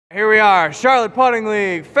Here we are, Charlotte Putting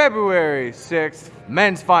League, February 6th,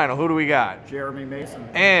 men's final. Who do we got? Jeremy Mason.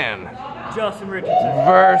 And Justin Richardson.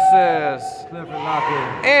 versus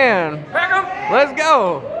Locklear. and Peckham. Let's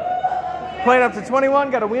go. Playing up to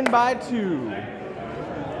 21, got to win by 2.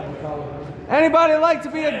 Anybody like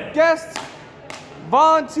to be a guest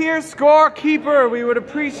volunteer scorekeeper? We would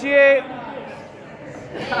appreciate.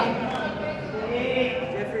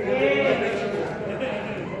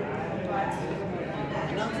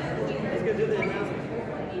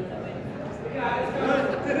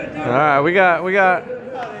 All right, we got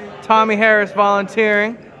Tommy Harris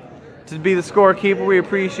volunteering to be the scorekeeper. We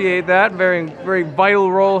appreciate that. Very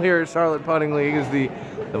vital role here at Charlotte Putting League is the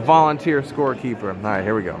volunteer scorekeeper. All right,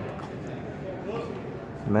 here we go.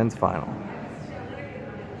 Men's final.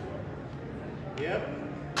 Yep.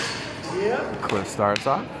 Cliff starts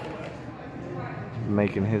off,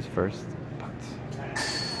 making his first putt.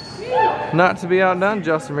 Not to be outdone,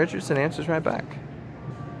 Justin Richardson answers right back.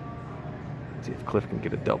 See if Cliff can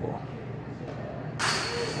get a double.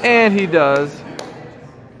 And he does.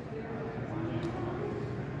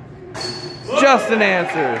 Justin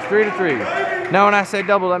answers, 3-3. Now when I say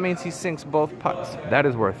double, that means he sinks both putts. That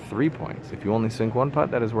is worth 3 points. If you only sink one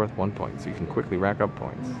putt, that is worth 1 point. So you can quickly rack up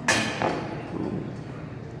points. Ooh.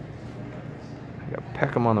 I got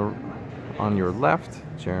Peckham on your left,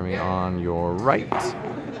 Jeremy on your right.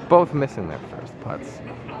 Both missing their first putts.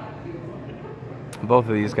 Both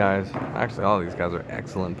of these guys, actually all of these guys are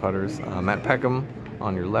excellent putters. Matt Peckham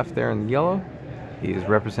on your left there in yellow. He is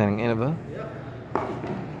representing Innova.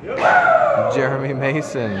 Jeremy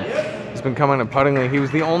Mason has been coming to Putting League. He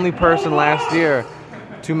was the only person last year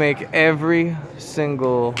to make every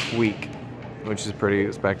single week, which is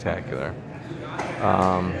pretty spectacular.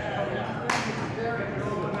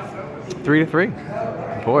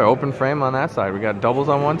 3-3. Boy, open frame on that side. We got doubles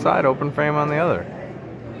on one side, open frame on the other.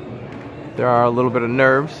 There are a little bit of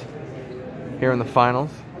nerves here in the finals.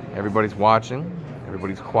 Everybody's watching.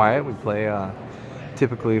 Everybody's quiet. We play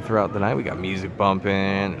typically throughout the night. We got music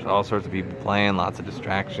bumping. There's all sorts of people playing. Lots of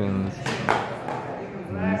distractions.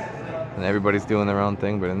 And everybody's doing their own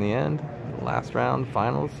thing. But in the end, the last round,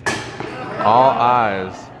 finals, all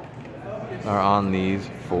eyes are on these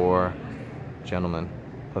 4 gentlemen.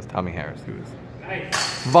 Plus Tommy Harris, who is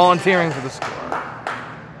volunteering for the score.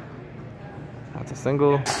 That's a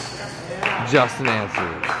single. Justin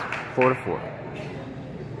answers, 4-4.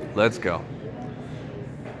 Let's go.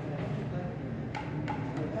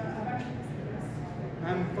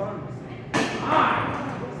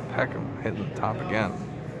 Peckham hitting the top again.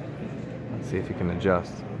 Let's see if he can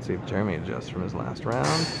adjust. Let's see if Jeremy adjusts from his last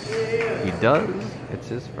round. He does. It's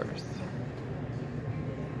his first.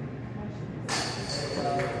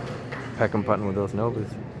 Peckham putting with those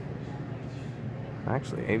Novas.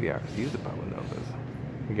 Actually, AVR's used to putt with Novas.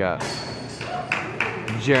 We got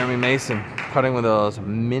Jeremy Mason putting with those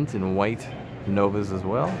mint and white Novas as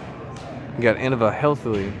well. We got Innova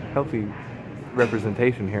healthy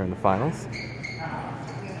representation here in the finals.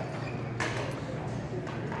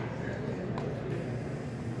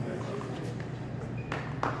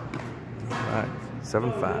 All right,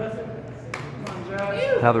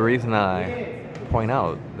 7-5. Now the reason I point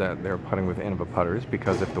out that they're putting with Innova putters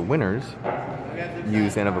because if the winners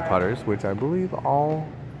use Innova putters, which I believe all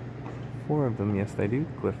 4 of them, yes they do.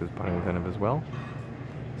 Cliff is putting with Innova as well.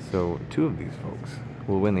 So 2 of these folks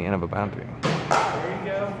will win the Innova bounty.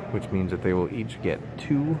 Which means that they will each get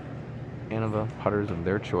 2 Innova putters of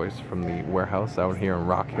their choice from the warehouse out here in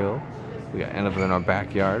Rock Hill. We got Innova in our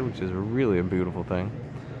backyard, which is really a beautiful thing.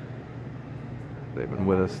 They've been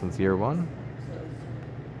with us since year 1.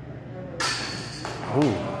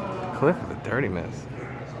 Ooh, Cliff with a dirty miss.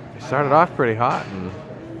 He started off pretty hot and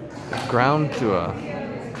ground to the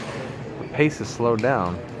pace has slowed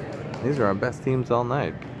down. These are our best teams all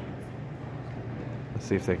night. Let's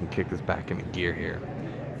see if they can kick this back into gear here.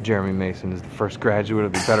 Jeremy Mason is the first graduate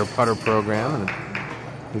of the Better Putter program, and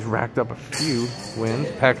he's racked up a few wins.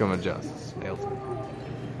 Peckham adjusts. Nails it.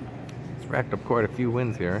 He's racked up quite a few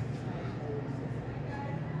wins here.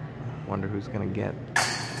 Wonder who's going to get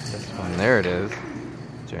this one. There it is.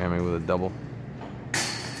 Jeremy with a double.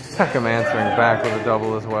 Peckham answering back with a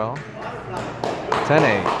double as well.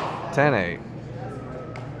 10-8. 10-8.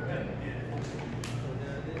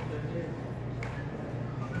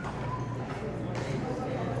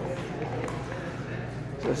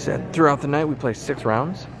 As I said, throughout the night we play 6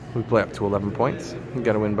 rounds. We play up to 11 points. We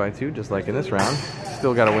got to win by 2, just like in this round.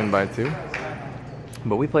 Still got to win by 2.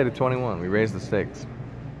 But we played at 21. We raised the stakes.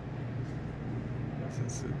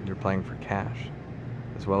 Since you're playing for cash,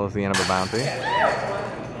 as well as the Innova bounty.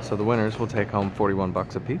 So the winners will take home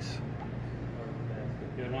 $41 apiece.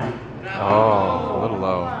 Oh, a little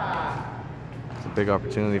low. It's a big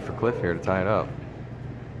opportunity for Cliff here to tie it up.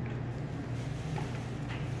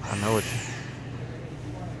 I know it's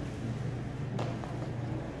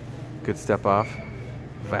good step off.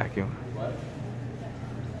 Vacuum.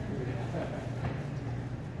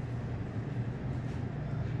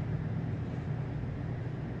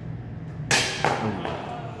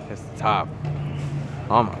 It's the top.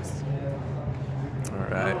 Almost.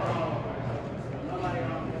 Alright.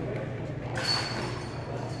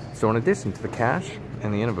 So in addition to the cash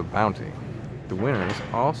and the end of a bounty, the winners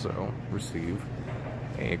also receive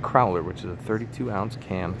a crowler, which is a 32-ounce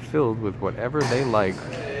can filled with whatever they like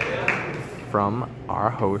from our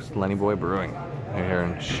host, Lenny Boy Brewing. They're here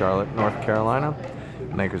in Charlotte, North Carolina.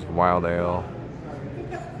 Makers of wild ale,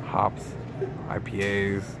 hops,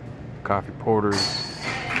 IPAs, coffee porters,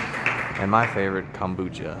 and my favorite,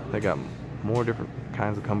 kombucha. They got more different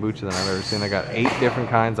kinds of kombucha than I've ever seen. They got 8 different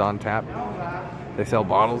kinds on tap. They sell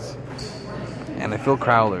bottles, and they fill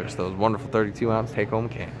crowlers, those wonderful 32-ounce take-home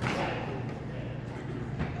cans.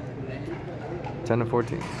 10 to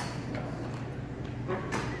 14.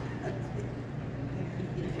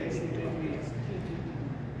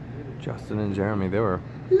 Justin and Jeremy, they were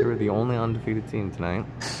the only undefeated team tonight.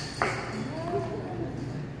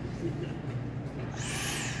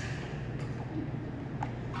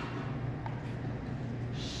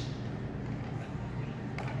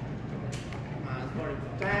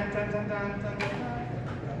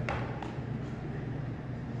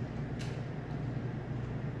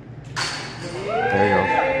 There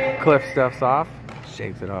you go. Cliff stuffs off,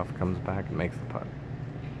 shakes it off, comes back and makes the putt.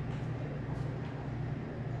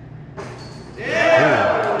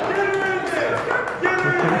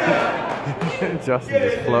 Justin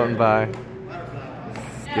just floating by,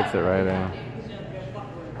 skips it right in.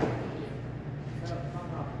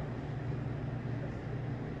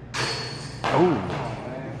 Oh.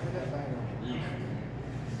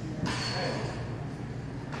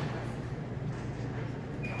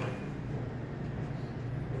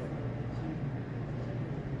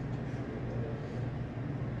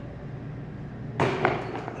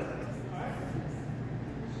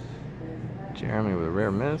 Jeremy with a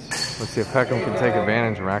rare miss. Let's see if Peckham can take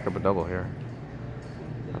advantage and rack up a double here.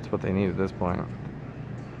 That's what they need at this point.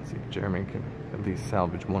 Let's see if Jeremy can at least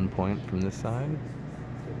salvage 1 point from this side.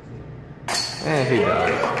 And he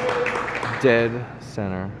does. Dead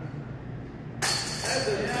center.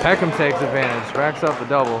 Peckham takes advantage, racks up the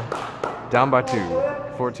double. Down by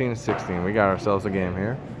 2. 14 to 16. We got ourselves a game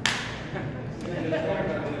here.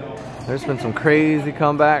 There's been some crazy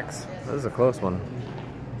comebacks. This is a close one.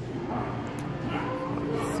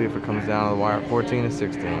 See if it comes down to the wire. 14 to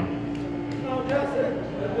 16.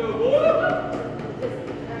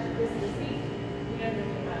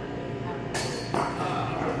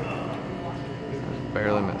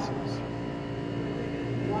 Barely misses.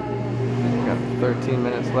 Got 13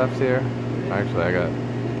 minutes left here. Actually, I got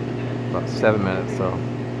about 7 minutes, so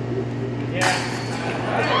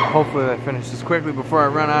hopefully I finish this quickly before I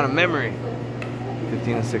run out of memory.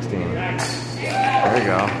 15 to 16. There you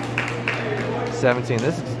go. 17.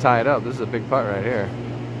 This is to tie it up. This is a big putt right here.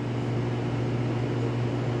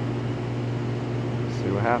 Let's see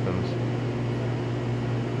what happens.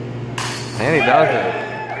 And he does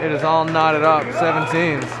it. It is all knotted up.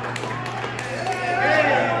 17s.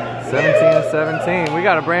 17 to 17. We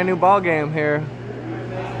got a brand new ball game here.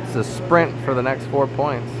 It's a sprint for the next 4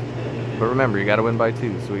 points. But remember, you got to win by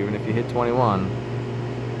 2. So even if you hit 21,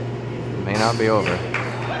 it may not be over.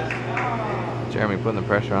 Jeremy putting the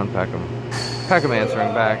pressure on Peckham. Peckham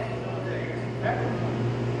answering back.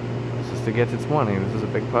 This is to get to 20. This is a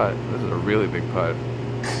big putt. This is a really big putt.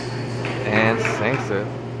 And sinks it.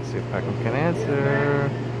 Let's see if Peckham can answer.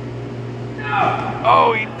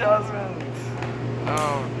 Oh, he doesn't.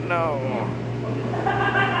 Oh, no.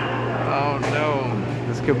 Oh, no.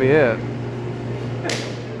 This could be it.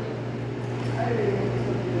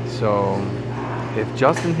 So, if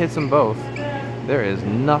Justin hits them both, there is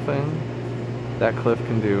nothing that Cliff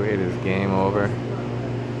can do. It is game over.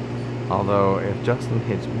 Although if Justin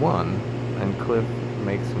hits one and Cliff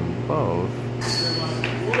makes them both,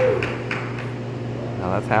 now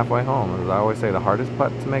that's halfway home. As I always say, the hardest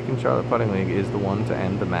putt to make in Charlotte Putting League is the one to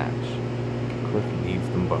end the match. Cliff needs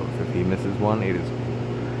them both. If he misses one, it is.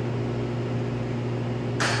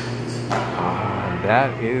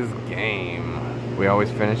 That is game. We always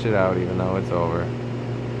finish it out even though it's over.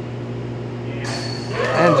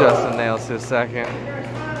 And Justin nails his second.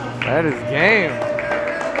 That is game.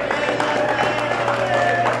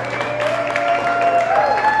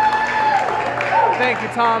 Thank you,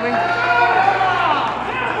 Tommy.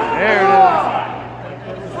 There it is.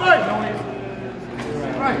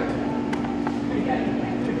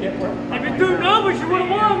 If you threw numbers, you would have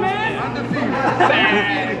won,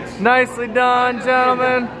 man. Nicely done,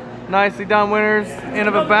 gentlemen. Nicely done, winners.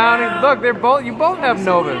 Innova Bounty. Look, you both have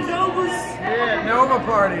Novas. Novas. Yeah, Nova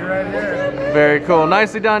party right here. Very cool.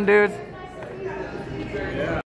 Nicely done, dudes.